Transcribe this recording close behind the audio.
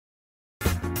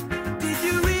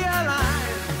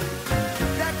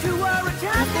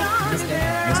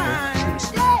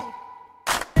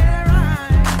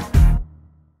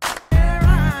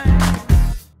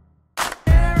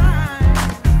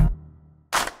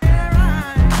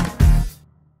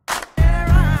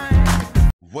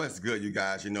What's good, you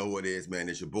guys? You know what it is, man.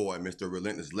 It's your boy, Mr.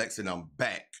 Relentless Lex, and I'm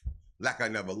back like I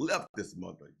never left this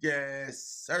mother. Yes,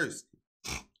 sir.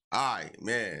 All right,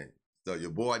 man. So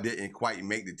your boy didn't quite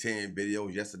make the 10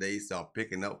 videos yesterday, so I'm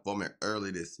picking up from it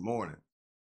early this morning.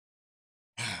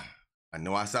 I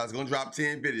know I said I was going to drop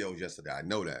 10 videos yesterday. I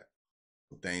know that.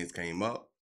 Things came up,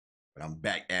 but I'm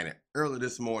back at it early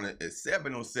this morning at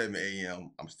 7:07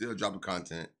 a.m. I'm still dropping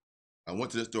content. I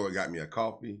went to the store, got me a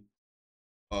coffee.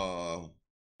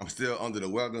 I'm still under the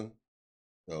weather,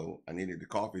 so I needed the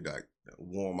coffee to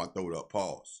warm my throat up,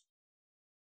 pause.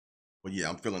 But yeah,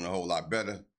 I'm feeling a whole lot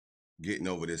better getting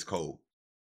over this cold.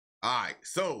 All right,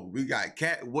 so we got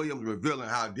Katt Williams revealing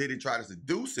how Diddy tried to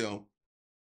seduce him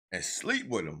and sleep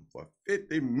with him for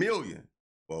 $50 million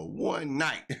for one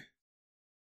night.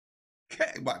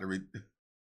 Katt about to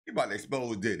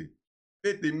expose Diddy.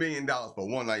 $50 million for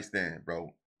one night stand,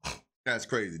 bro. That's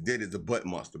crazy. Diddy's a butt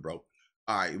monster, bro.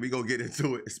 All right, we gonna get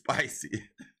into it. Spicy.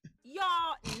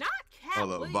 Y'all, not Katt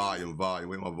Hold up, Williams volume.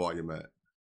 Where my volume at?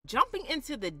 jumping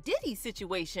into the Diddy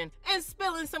situation and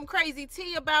spilling some crazy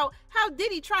tea about how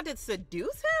Diddy tried to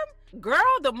seduce him? Girl,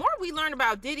 the more we learn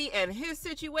about Diddy and his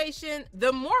situation,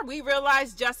 the more we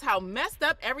realize just how messed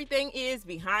up everything is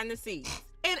behind the scenes.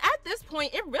 And at this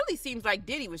point, it really seems like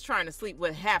Diddy was trying to sleep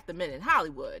with half the men in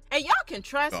Hollywood. And y'all can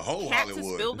trust Katt to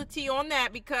spill the tea on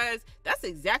that because that's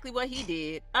exactly what he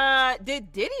did.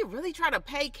 Did Diddy really try to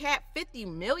pay Katt $50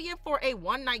 million for a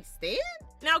one-night stand?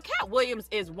 Now, Katt Williams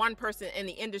is one person in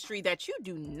the industry that you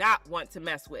do not want to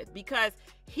mess with because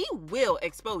he will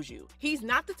expose you. He's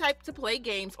not the type to play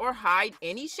games or hide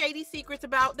any shady secrets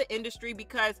about the industry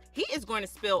because he is going to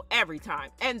spill every time.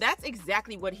 And that's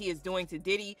exactly what he is doing to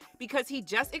Diddy because he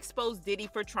just exposed Diddy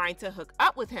for trying to hook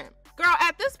up with him. Girl,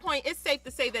 at this point, it's safe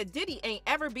to say that Diddy ain't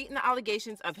ever beaten the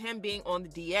allegations of him being on the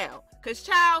DL. Cause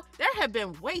child, there have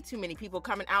been way too many people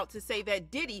coming out to say that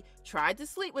Diddy tried to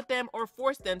sleep with them or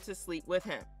forced them to sleep with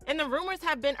him. And the rumors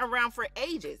have been around for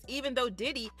ages, even though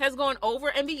Diddy has gone over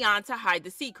and beyond to hide the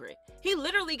secret. He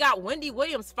literally got Wendy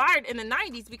Williams fired in the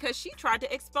 90s because she tried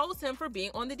to expose him for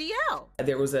being on the DL.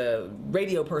 There was a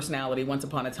radio personality once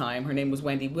upon a time. Her name was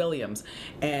Wendy Williams,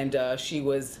 and she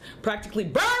was practically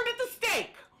burned at the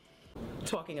stake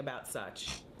talking about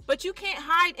such. But you can't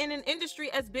hide in an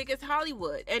industry as big as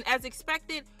Hollywood. And as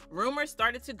expected, rumors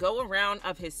started to go around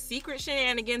of his secret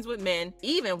shenanigans with men,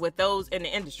 even with those in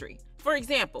the industry. For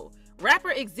example,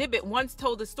 rapper Exhibit once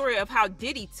told the story of how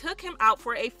Diddy took him out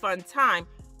for a fun time,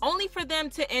 only for them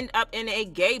to end up in a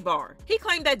gay bar. He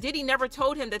claimed that Diddy never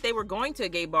told him that they were going to a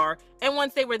gay bar, and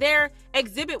once they were there,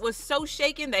 Exhibit was so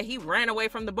shaken that he ran away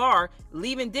from the bar,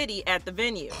 leaving Diddy at the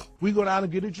venue. We go down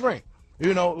and get a drink.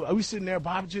 You know, we sitting there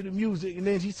bobbing to the music, and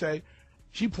then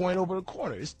she point over the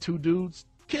corner. It's two dudes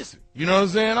kissing. You know what I'm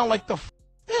saying? I'm like, the f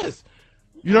this?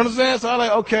 You know what I'm saying? So I'm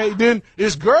like, okay. Then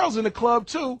there's girls in the club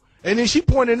too, and then she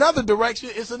pointed another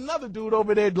direction. It's another dude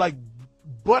over there like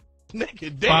butt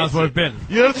naked dancing.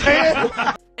 You know what I'm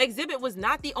saying? Exhibit was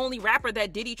not the only rapper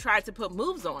that Diddy tried to put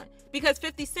moves on, because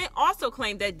 50 Cent also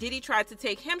claimed that Diddy tried to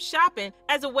take him shopping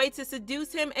as a way to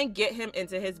seduce him and get him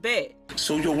into his bed.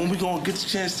 So yo, when we gonna get the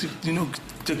chance to, you know,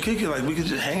 to kick it, like we can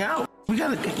just hang out. We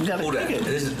gotta kick it.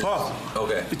 This is Paul.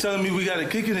 Okay. He telling me we gotta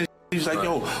kick it, and he's like,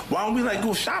 yo, why don't we like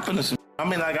go shopping or something? I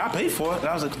mean, like I pay for it. And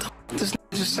I was like, what the f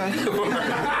this just say?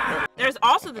 There's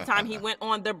also the time he went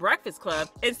on The Breakfast Club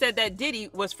and said that Diddy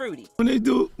was fruity. When he's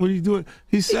doing,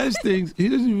 he says things, he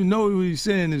doesn't even know what he's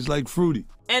saying is like fruity.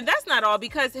 And that's not all,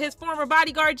 because his former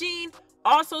bodyguard, Gene,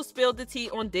 also spilled the tea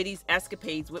on Diddy's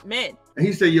escapades with men. And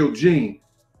he said, yo, Gene,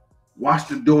 watch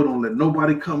the door, don't let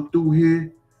nobody come through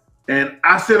here. And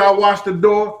I said, I watched the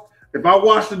door. If I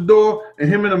watched the door and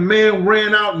him and a man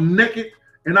ran out naked,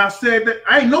 and I said that,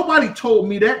 ain't nobody told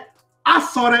me that. I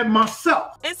saw that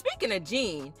myself. And speaking of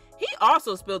Gene, he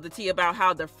also spilled the tea about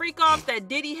how the freak-offs that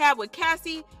Diddy had with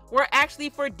Cassie were actually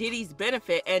for Diddy's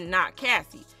benefit and not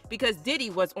Cassie, because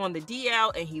Diddy was on the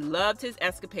DL and he loved his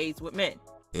escapades with men.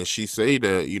 And she say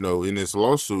that, you know, in this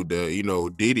lawsuit that, you know,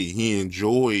 Diddy, he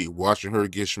enjoyed watching her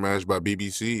get smashed by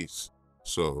BBCs.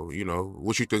 So, you know,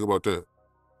 what you think about that?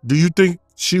 Do you think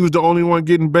she was the only one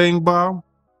getting banged by him?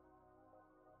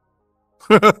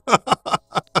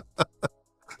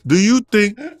 Do you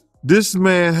think this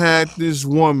man had this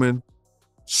woman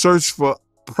search for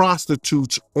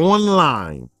prostitutes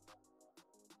online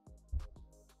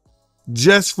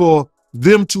just for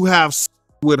them to have sex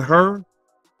with her?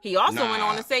 He also went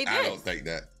on to say this. I don't think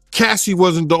that. Cassie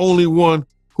wasn't the only one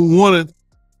who wanted,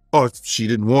 or she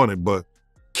didn't want it, but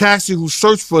Cassie, who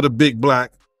searched for the big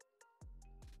black,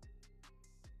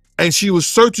 and she was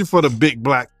searching for the big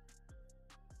black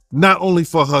not only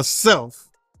for herself,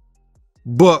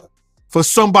 but for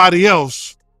somebody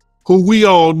else who we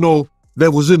all know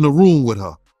that was in the room with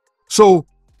her. So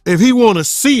if he want to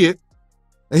see it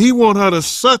and he want her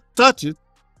to touch it,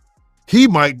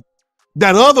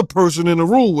 that other person in the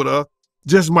room with her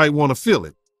just might want to feel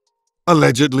it,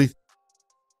 allegedly.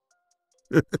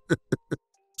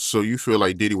 So you feel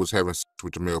like Diddy was having sex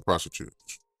with the male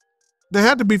prostitutes? They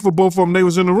had to be for both of them. They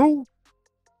was in the room,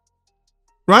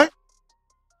 right?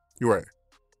 You're right.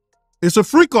 It's a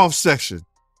freak-off section.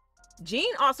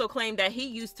 Gene also claimed that he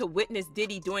used to witness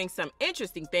Diddy doing some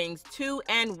interesting things to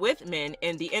and with men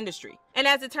in the industry. And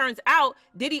as it turns out,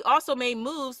 Diddy also made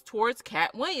moves towards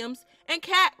Katt Williams, and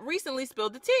Katt recently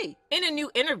spilled the tea. In a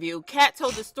new interview, Katt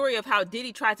told the story of how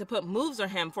Diddy tried to put moves on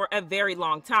him for a very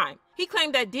long time. He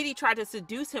claimed that Diddy tried to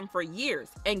seduce him for years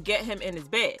and get him in his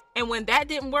bed. And when that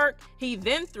didn't work, he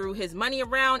then threw his money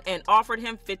around and offered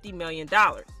him $50 million.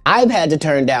 I've had to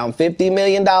turn down $50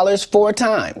 million 4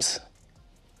 times.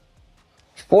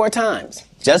 4 times,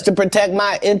 just to protect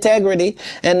my integrity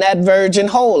and that virgin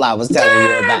hole I was telling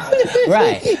you about.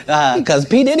 Right, because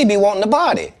P. Diddy be wanting the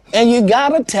body. And you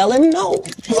gotta tell him no.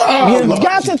 You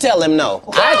got to tell him no.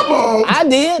 I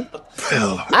did.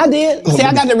 I did. See,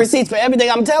 I got the receipts for everything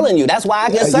I'm telling you. That's why I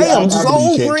can say them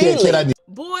so freely.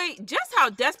 Boy, just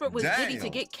how desperate was Diddy to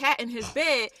get Katt in his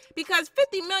bed, because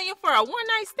 $50 million for a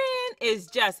one-night stand is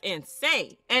just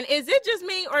insane. And is it just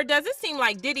me, or does it seem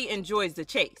like Diddy enjoys the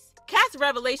chase? Katt's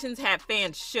revelations had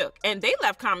fans shook, and they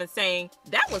left comments saying,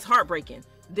 "That was heartbreaking.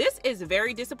 This is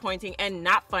very disappointing and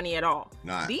not funny at all.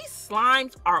 These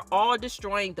slimes are all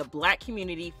destroying the black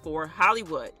community for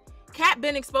Hollywood." Katt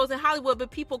been exposing Hollywood,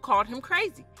 but people called him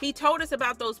crazy. He told us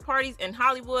about those parties in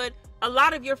Hollywood. A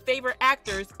lot of your favorite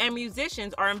actors and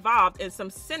musicians are involved in some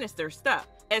sinister stuff,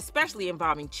 especially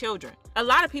involving children. A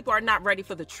lot of people are not ready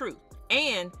for the truth.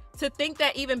 And to think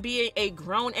that even being a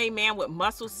grown man with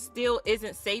muscles still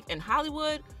isn't safe in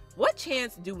Hollywood, what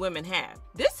chance do women have?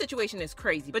 This situation is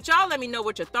crazy, but y'all let me know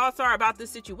what your thoughts are about this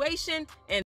situation.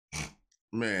 And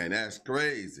man, that's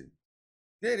crazy.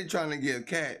 Diddy trying to give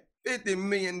Katt $50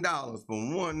 million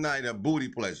for one night of booty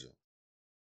pleasure.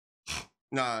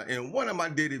 Now, in one of my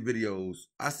Diddy videos,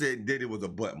 I said Diddy was a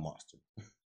butt monster.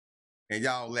 And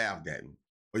y'all laughed at me.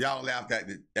 Or y'all laughed at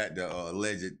the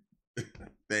alleged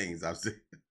things I've said.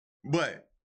 But,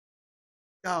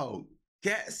 y'all,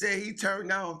 Katt said he turned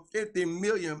down $50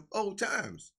 million 4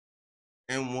 times.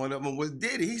 And one of them was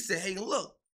Diddy. He said, hey,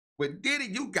 look, with Diddy,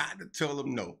 you got to tell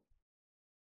him no.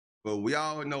 But we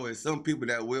all know there's some people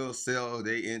that will sell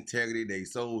their integrity, their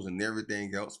souls, and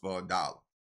everything else for $1.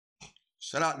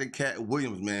 Shout out to Katt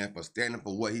Williams, man, for standing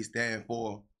for what he stands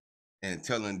for and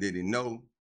telling Diddy no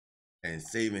and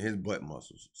saving his butt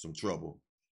muscles some trouble.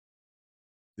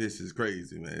 This is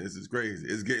crazy, man. This is crazy.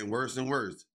 It's getting worse and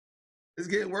worse. It's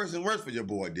getting worse and worse for your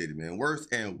boy Diddy, man. Worse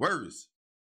and worse.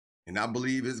 And I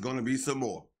believe it's going to be some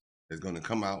more that's going to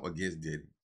come out against Diddy.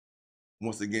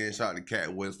 Once again, shout out to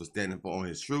Katt Williams for standing for on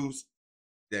his truths,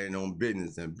 standing on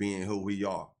business and being who we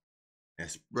are, and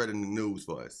spreading the news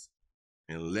for us,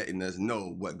 and letting us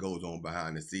know what goes on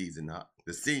behind the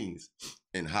scenes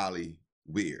in Hollywood.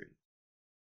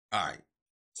 All right.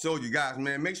 So you guys,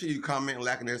 man, make sure you comment,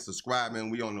 like, and subscribe, man.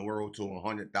 We on the road to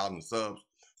 100,000 subs.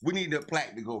 We need the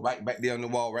plaque to go right back there on the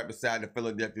wall, right beside the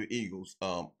Philadelphia Eagles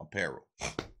apparel.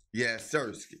 Yes,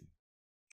 sir.